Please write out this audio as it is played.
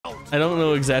I don't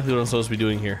know exactly what I'm supposed to be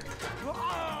doing here.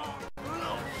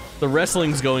 The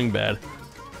wrestling's going bad.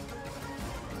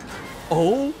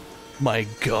 Oh my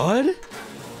god.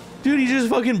 Dude, he just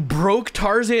fucking broke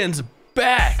Tarzan's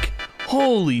back.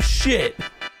 Holy shit.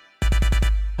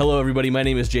 Hello everybody, my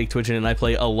name is Jake Twitchin and I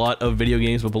play a lot of video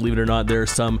games, but believe it or not, there are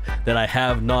some that I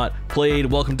have not played.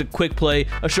 Welcome to Quickplay,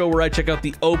 a show where I check out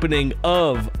the opening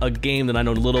of a game that I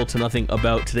know little to nothing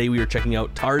about. Today we are checking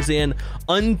out Tarzan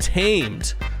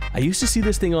Untamed. I used to see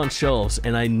this thing on shelves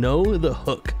and I know the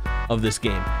hook of this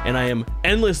game and I am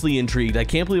endlessly intrigued. I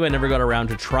can't believe I never got around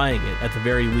to trying it at the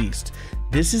very least.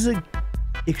 This is an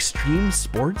extreme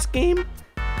sports game?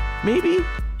 Maybe?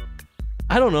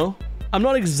 I don't know. I'm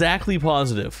not exactly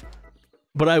positive,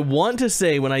 but I want to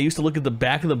say when I used to look at the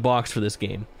back of the box for this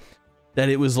game that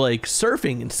it was like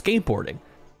surfing and skateboarding.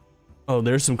 Oh,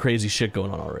 there's some crazy shit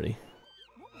going on already.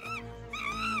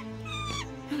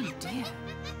 Oh dear.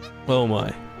 Oh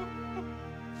my.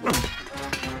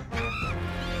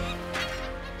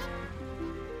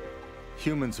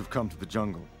 Humans have come to the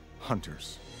jungle.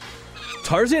 Hunters.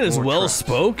 Tarzan is well traps.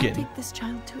 spoken. Take this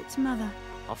child to its mother.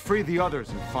 I'll free the others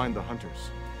and find the hunters.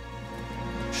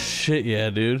 Shit, yeah,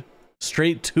 dude.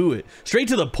 Straight to it. Straight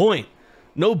to the point.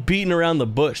 No beating around the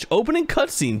bush. Opening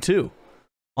cutscene, too.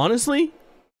 Honestly,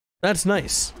 that's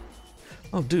nice.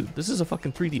 Oh, dude, this is a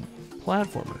fucking 3D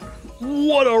platformer.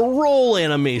 What a roll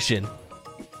animation.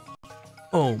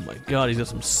 Oh my god, he's got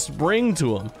some spring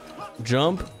to him.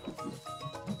 Jump.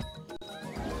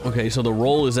 Okay, so the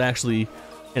roll is actually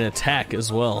an attack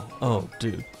as well. Oh,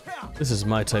 dude. This is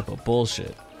my type of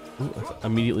bullshit. Ooh, I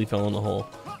immediately fell in the hole.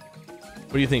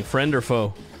 What do you think, friend or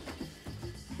foe?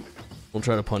 We'll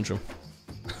try to punch him.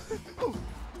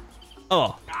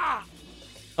 Oh.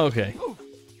 Okay.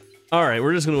 Alright,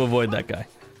 we're just gonna avoid that guy.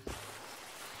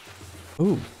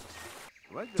 Ooh.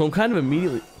 So I'm kind of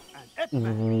immediately...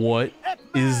 What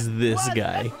is this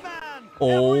guy?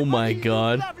 Oh my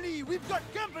god.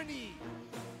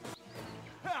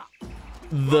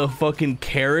 The fucking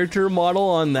character model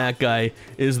on that guy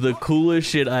is the coolest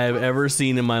shit I have ever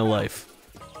seen in my life.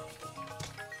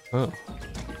 Oh.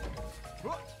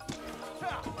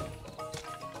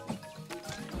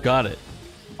 Got it.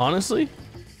 Honestly,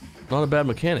 not a bad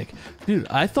mechanic. Dude,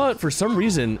 I thought for some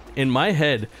reason in my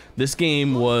head this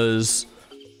game was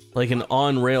like an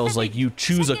on rails, like you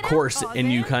choose a course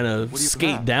and you kind of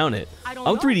skate down it.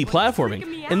 I'm 3D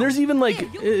platforming, and there's even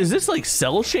like, is this like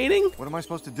cell shading? What am I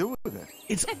supposed to do with it?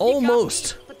 It's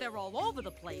almost. But they're all over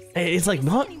the place. It's like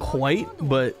not quite,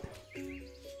 but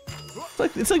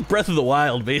it's like Breath of the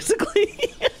Wild,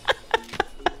 basically.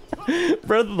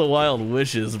 Breath of the Wild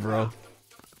wishes, bro.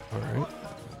 All right.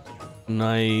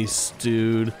 Nice,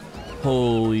 dude.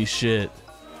 Holy shit.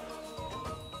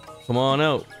 Come on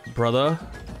out, brother.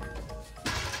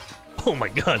 Oh my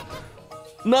god.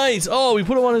 Nice. Oh, we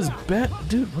put him on his back.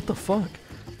 Dude, what the fuck?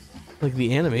 Like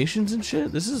the animations and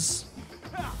shit? This is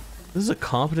a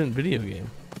competent video game.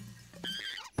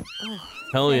 Oh,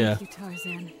 hell yeah. Thank you,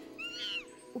 Tarzan.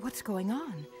 What's going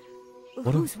on?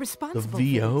 What Who's responsible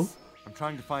the VO? for this? I'm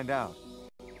trying to find out.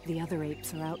 The other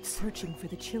apes are out searching for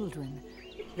the children.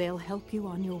 They'll help you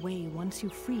on your way once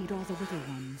you've freed all the little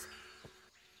ones.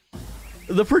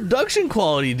 The production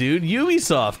quality, dude.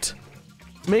 Ubisoft.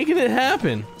 Making it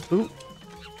happen. Ooh.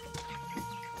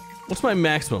 What's my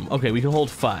maximum? Okay, we can hold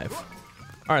 5.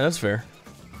 Alright, that's fair.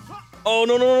 Oh,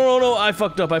 no. I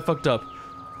fucked up.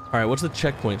 Alright, what's the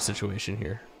checkpoint situation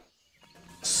here?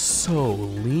 So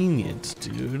lenient,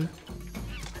 dude.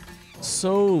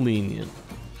 So lenient.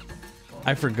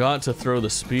 I forgot to throw the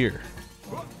spear.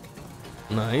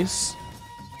 Nice.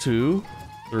 2,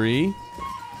 3.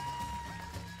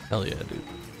 Hell yeah, dude.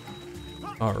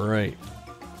 Alright.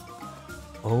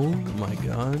 Oh my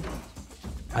god.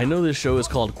 I know this show is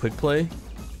called Quickplay,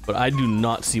 but I do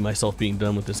not see myself being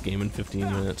done with this game in 15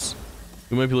 minutes.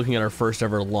 We might be looking at our first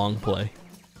ever long play.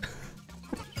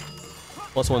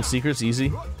 +1 secrets,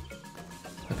 easy.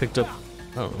 I picked up,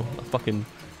 I don't know, a fucking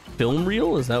film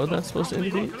reel? Is that what that's supposed to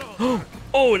indicate?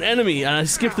 Oh, an enemy! And I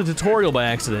skipped the tutorial by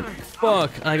accident.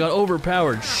 Fuck, I got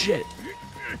overpowered. Shit.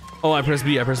 Oh, I pressed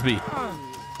B.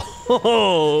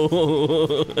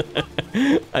 Oh!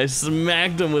 I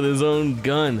smacked him with his own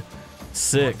gun.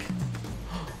 Sick.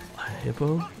 A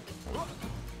hippo?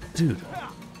 Dude,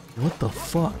 what the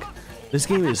fuck? This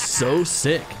game is so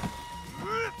sick.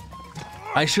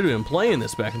 I should have been playing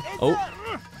this back in... Oh.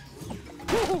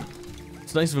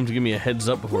 It's nice of him to give me a heads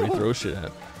up before he throws shit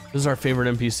at. This is our favorite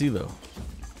NPC, though.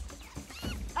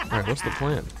 Alright, what's the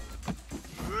plan?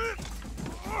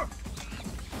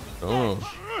 Oh.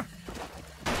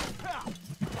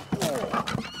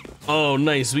 Oh,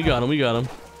 nice. We got him.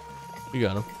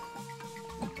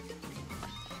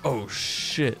 Oh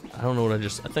shit. I don't know what I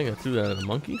think I threw that at a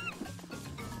monkey.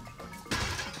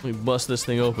 Let me bust this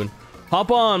thing open. Hop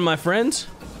on, my friends.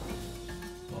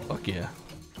 Fuck yeah.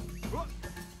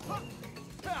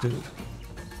 Dude.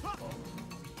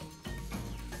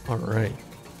 Alright.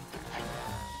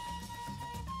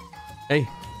 Hey,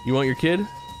 you want your kid?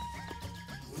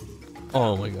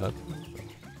 Oh my god.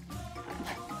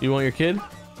 You want your kid?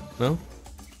 No?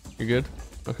 You're good?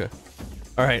 Okay.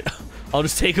 Alright. I'll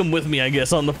just take him with me, I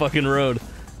guess, on the fucking road.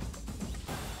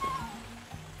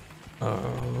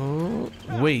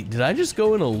 Wait, did I just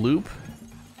go in a loop?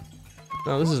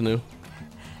 No, this is new.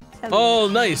 Oh,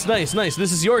 nice, nice, nice.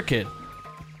 This is your kid.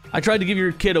 I tried to give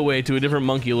your kid away to a different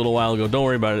monkey a little while ago. Don't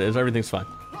worry about it. Everything's fine.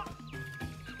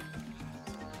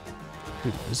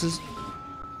 Dude, this is...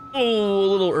 Oh, a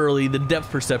little early. The depth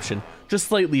perception. Just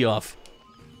slightly off.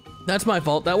 That's my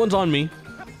fault. That one's on me.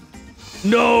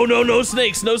 No, no, no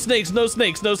snakes. No snakes. No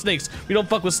snakes. No snakes. We don't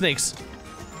fuck with snakes.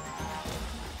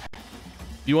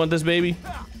 You want this, baby?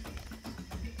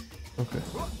 Okay.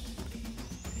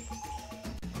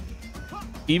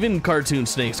 Even cartoon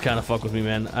snakes kind of fuck with me,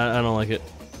 man. I don't like it.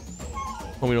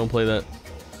 Homie, don't play that.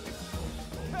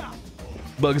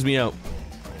 Bugs me out.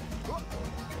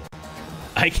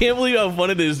 I can't believe how fun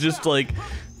it is just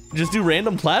do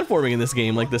random platforming in this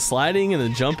game. Like the sliding and the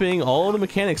jumping, all of the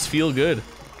mechanics feel good.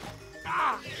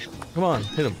 Come on,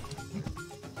 hit him.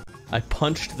 I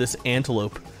punched this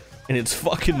antelope in its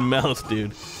fucking mouth,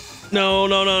 dude. No,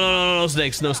 no, no, no, no, no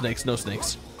snakes, no snakes, no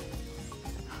snakes.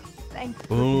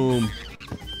 Boom.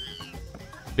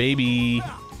 Baby.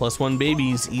 +1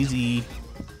 babies, easy.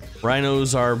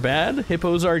 Rhinos are bad,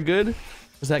 hippos are good.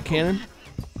 Is that canon?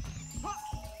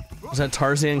 Is that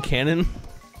Tarzan canon?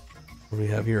 What do we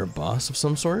have here, a boss of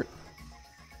some sort?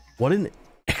 What an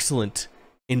excellent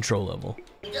intro level.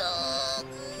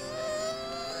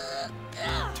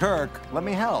 Turk, let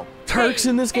me help. Turks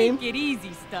in this game? Take it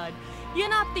easy, stud. You're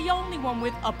not the only one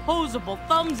with opposable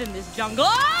thumbs in this jungle.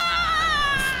 Ah!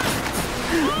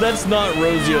 That's not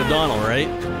Rosie O'Donnell, right?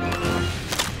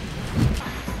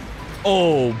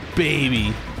 Oh,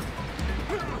 baby.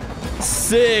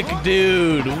 Sick,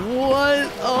 dude.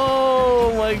 What?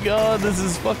 Oh my god, this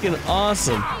is fucking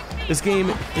awesome. This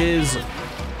game is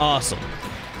awesome.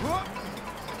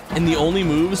 And the only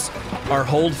moves are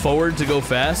hold forward to go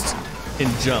fast and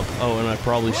jump. Oh, and I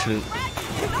probably shouldn't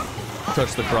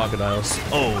touch the crocodiles.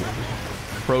 Oh.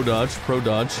 Pro dodge, pro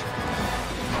dodge.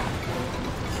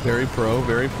 Very pro,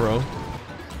 very pro.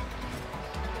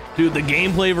 Dude, the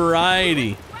gameplay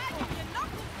variety.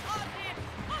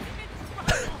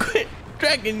 Quit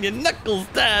dragging your knuckles,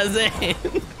 Tarzan.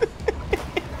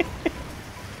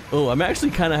 Oh, I'm actually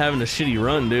kind of having a shitty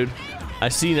run, dude. I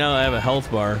see now I have a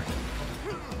health bar.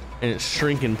 And it's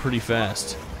shrinking pretty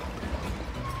fast.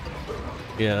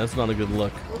 Yeah, that's not a good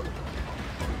look.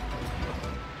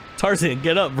 Tarzan,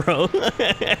 get up, bro.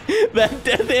 That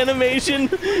death animation,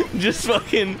 just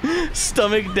fucking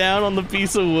stomach down on the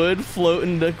piece of wood,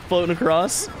 floating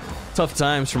across. Tough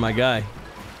times for my guy.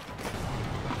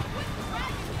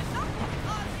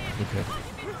 Okay.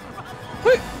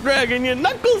 Quit dragging your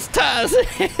knuckles,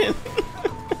 Tarzan.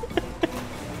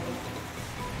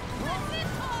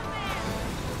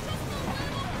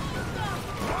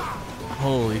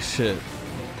 Holy shit.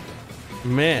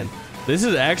 Man, this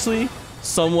is actually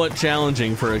somewhat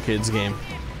challenging for a kid's game.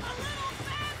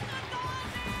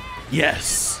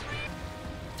 Yes!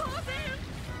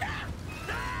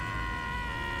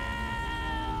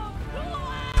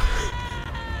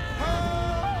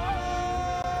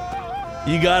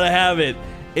 You gotta have it.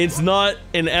 It's not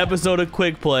an episode of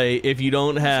Quickplay if you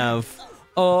don't have...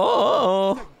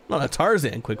 Oh, not a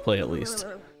Tarzan Quickplay at least.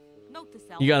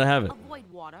 You gotta have it.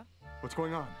 What's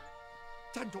going on?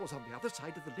 Tantor's on the other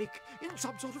side of the lake, in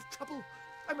some sort of trouble.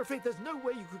 I'm afraid there's no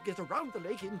way you could get around the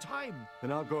lake in time.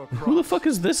 Then I'll go across. Who the fuck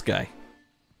is this guy?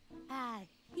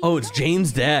 Oh, it's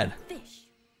Jane's dad. Fish,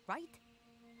 right?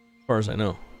 As far as I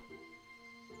know.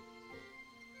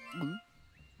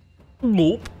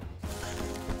 Nope.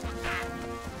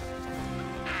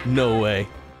 No way.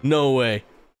 No way.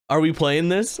 Are we playing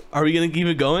this? Are we gonna keep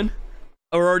it going?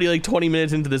 We're already like 20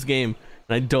 minutes into this game.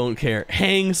 I don't care.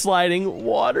 Hang sliding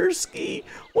water ski.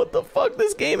 What the fuck?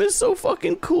 This game is so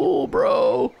fucking cool,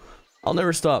 bro. I'll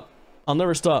never stop. I'll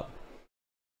never stop.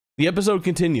 The episode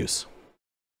continues.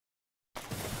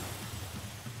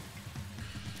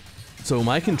 So am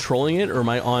I controlling it or am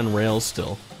I on rails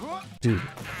still? Dude,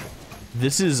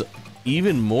 this is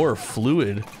even more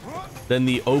fluid than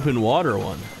the open water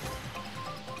one.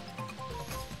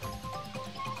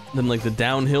 Than like the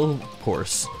downhill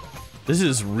course. This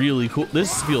is really cool.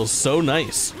 This feels so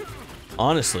nice.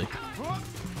 Honestly.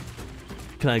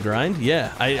 Can I grind?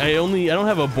 Yeah. I don't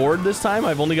have a board this time.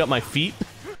 I've only got my feet.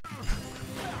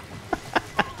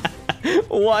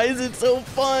 Why is it so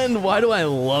fun? Why do I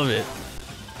love it?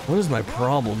 What is my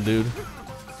problem, dude?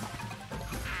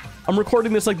 I'm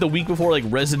recording this like the week before like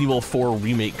Resident Evil 4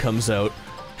 remake comes out.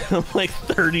 I'm like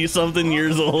 30 something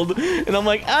years old and I'm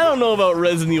like, I don't know about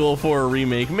Resident Evil 4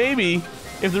 remake. Maybe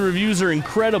if the reviews are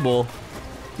incredible.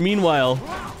 Meanwhile,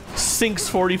 sinks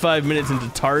 45 minutes into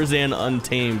Tarzan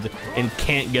Untamed and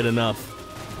can't get enough.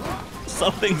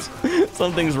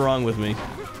 Something's wrong with me.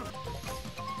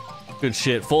 Good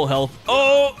shit, full health.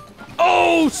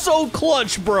 Oh, so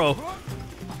clutch, bro.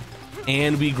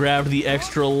 And we grabbed the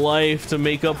extra life to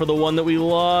make up for the one that we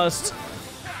lost.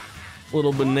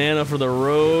 Little banana for the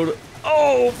road.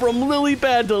 Oh, from lily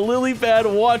pad to lily pad.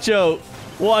 Watch out.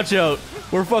 Watch out.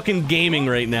 We're fucking gaming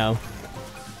right now.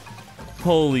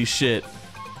 Holy shit.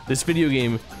 This video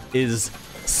game is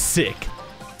sick.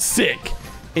 Sick.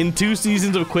 In 2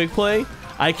 seasons of Quickplay,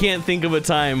 I can't think of a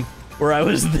time where I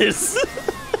was this...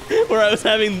 where I was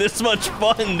having this much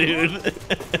fun, dude.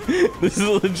 This is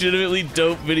a legitimately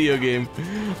dope video game.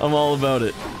 I'm all about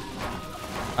it.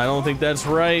 I don't think that's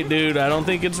right, dude. I don't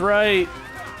think it's right.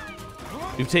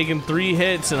 We've taken 3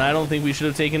 hits, and I don't think we should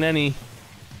have taken any.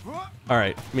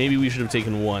 Alright, maybe we should have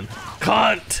taken 1.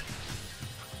 Cunt!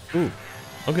 Ooh,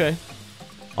 okay.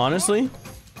 Honestly,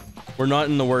 we're not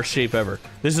in the worst shape ever.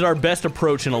 This is our best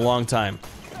approach in a long time.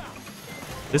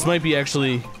 This might be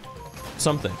actually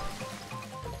something.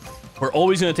 We're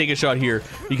always gonna take a shot here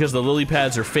because the lily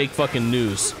pads are fake fucking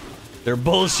news. They're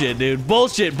bullshit, dude.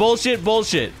 Bullshit, bullshit,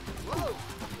 bullshit.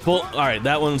 Alright,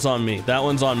 that one's on me. That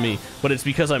one's on me. But it's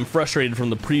because I'm frustrated from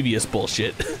the previous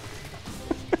bullshit.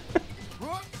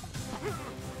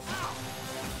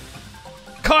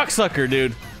 Cocksucker,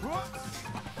 dude.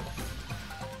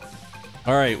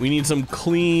 Alright, we need some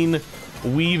clean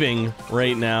weaving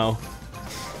right now.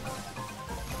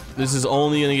 This is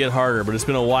only gonna get harder, but it's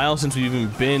been a while since we've even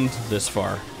been this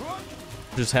far.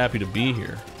 I'm just happy to be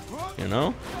here, you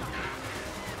know?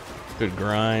 Good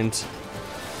grind.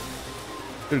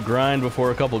 Good grind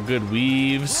before a couple good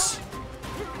weaves.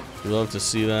 We love to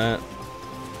see that.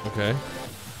 Okay.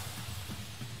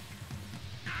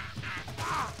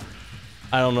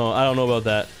 I don't know about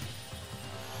that.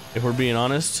 If we're being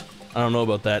honest, I don't know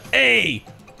about that. Hey!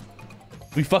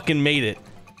 We fucking made it.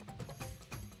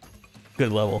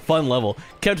 Good level, fun level,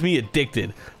 kept me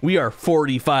addicted. We are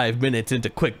 45 minutes into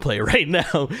Quickplay right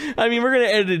now. I mean, we're gonna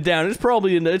edit it down. It's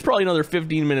probably another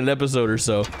 15-minute episode or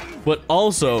so. But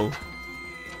also,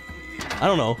 I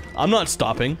don't know. I'm not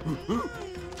stopping.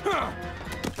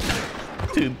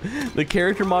 Dude, the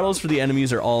character models for the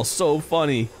enemies are all so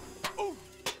funny.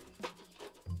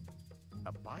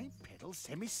 A bipedal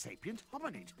semi-sapient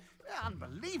hominid.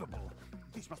 Unbelievable.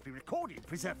 This must be recorded,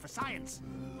 preserved for science.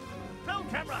 Roll,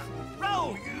 camera,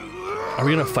 roll! Are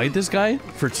we gonna fight this guy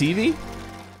for TV?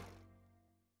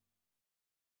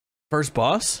 First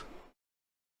boss?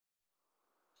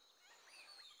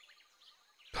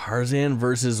 Tarzan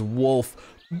versus Wolf.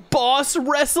 Boss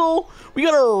wrestle? We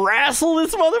gotta wrestle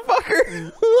this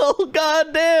motherfucker? Oh,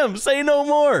 goddamn, say no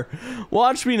more.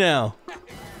 Watch me now.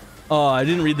 Oh, I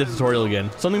didn't read the tutorial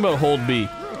again. Something about hold B.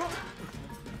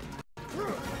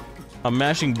 I'm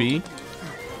mashing B.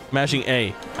 Mashing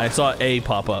A. I saw A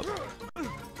pop up.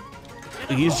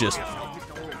 He is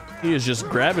just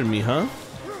grabbing me, huh?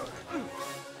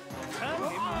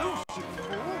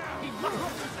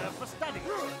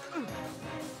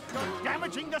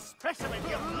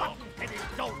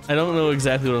 I don't know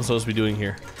exactly what I'm supposed to be doing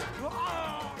here.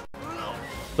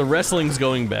 The wrestling's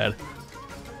going bad.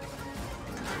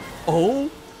 Oh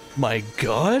my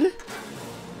god?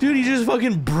 Dude, he just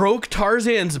fucking broke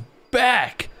Tarzan's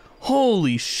back.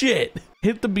 Holy shit.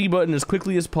 Hit the B button as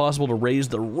quickly as possible to raise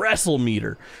the wrestle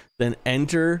meter. Then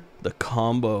enter the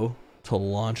combo to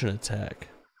launch an attack.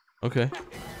 Okay.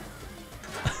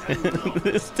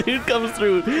 This dude comes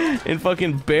through and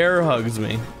fucking bear hugs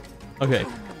me. Okay.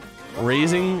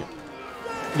 Raising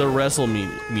the wrestle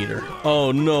meter.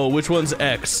 Oh no, which one's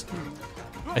X?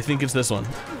 I think it's this one.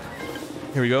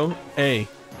 Here we go. A.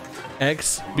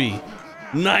 X. B.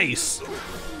 Nice!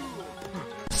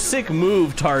 Sick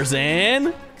move,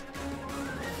 Tarzan!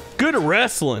 Good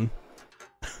wrestling.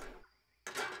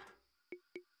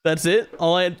 That's it?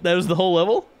 That was the whole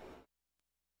level?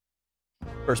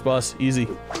 First boss, easy.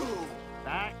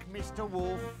 Back, Mr.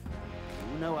 Wolf.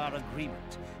 You know our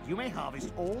agreement. You may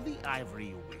harvest all the ivory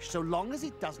you wish, so long as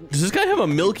it doesn't... Does this guy have a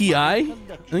milky eye?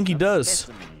 I think he does.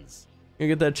 You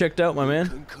get that checked out, my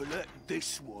man.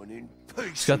 He's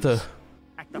got the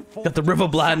river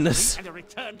blindness. And a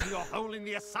return to your hole in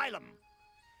the asylum.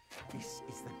 This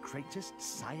is the greatest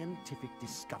scientific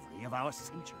discovery of our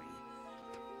century,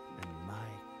 and my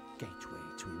gateway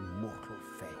to immortal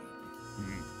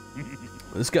fame.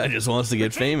 This guy just wants to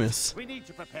get famous. We need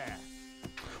to prepare.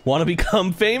 Want to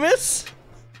become famous?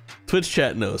 Twitch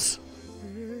chat knows.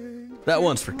 That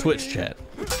one's for Twitch chat.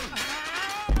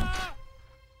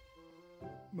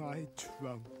 My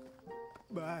trunk.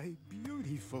 My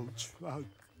beautiful trunk.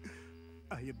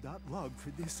 I am not long for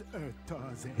this earth,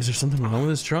 Tarzan. Is there something wrong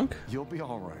with his trunk? You'll be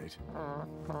all right.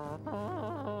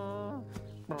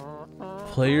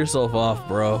 Play yourself off,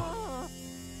 bro.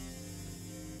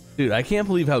 Dude, I can't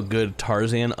believe how good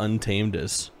Tarzan Untamed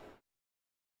is.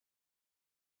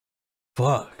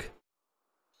 Fuck.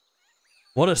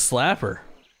 What a slapper.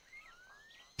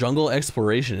 Jungle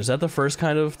exploration. Is that the first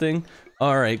kind of thing?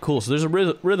 Alright, cool. So there's a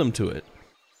rhythm to it.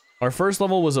 Our first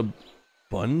level was a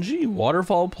bungee?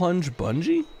 Waterfall plunge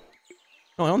bungee?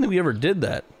 No, I don't think we ever did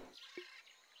that.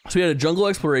 So we had a jungle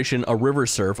exploration, a river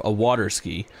surf, a water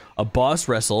ski, a boss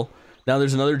wrestle. Now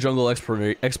there's another jungle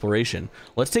exploration.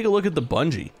 Let's take a look at the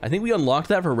bungee. I think we unlocked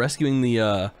that for rescuing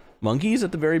the monkeys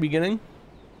at the very beginning.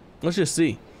 Let's just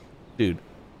see. Dude.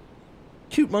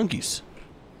 Cute monkeys.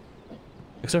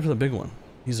 Except for the big one.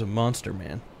 He's a monster,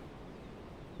 man.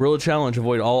 Gorilla challenge.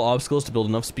 Avoid all obstacles to build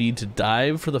enough speed to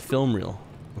dive for the film reel.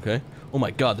 Okay. Oh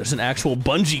my god, there's an actual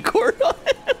bungee cord on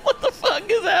it. What the fuck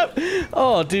is that?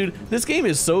 Oh, dude. This game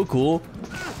is so cool.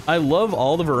 I love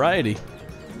all the variety.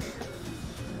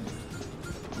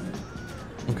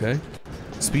 Okay.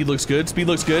 Speed looks good. Speed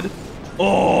looks good.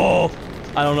 Oh!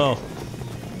 I don't know.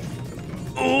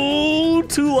 Oh,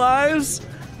 2 lives?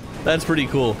 That's pretty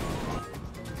cool.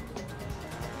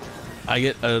 I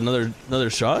get another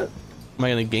shot? Am I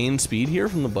gonna gain speed here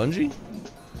from the bungee?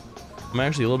 I'm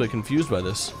actually a little bit confused by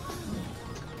this.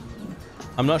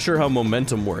 I'm not sure how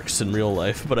momentum works in real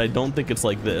life, but I don't think it's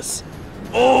like this.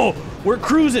 Oh! We're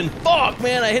cruising! Fuck,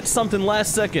 man! I hit something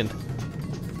last second.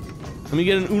 Let me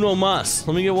get an uno mas.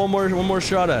 Let me get one more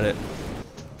shot at it.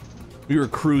 We were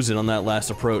cruising on that last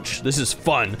approach. This is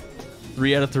fun.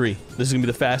 3 out of 3. This is gonna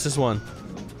be the fastest one.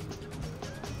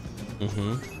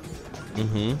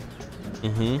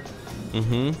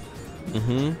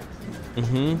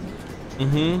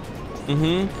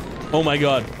 Oh my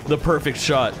god, the perfect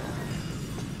shot.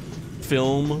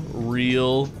 Film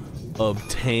reel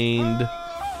obtained.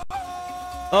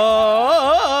 Oh!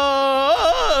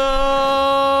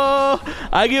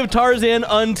 I give Tarzan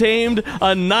Untamed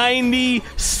a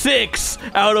 96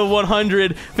 out of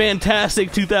 100.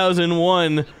 Fantastic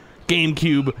 2001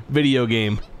 GameCube video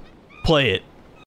game. Play it.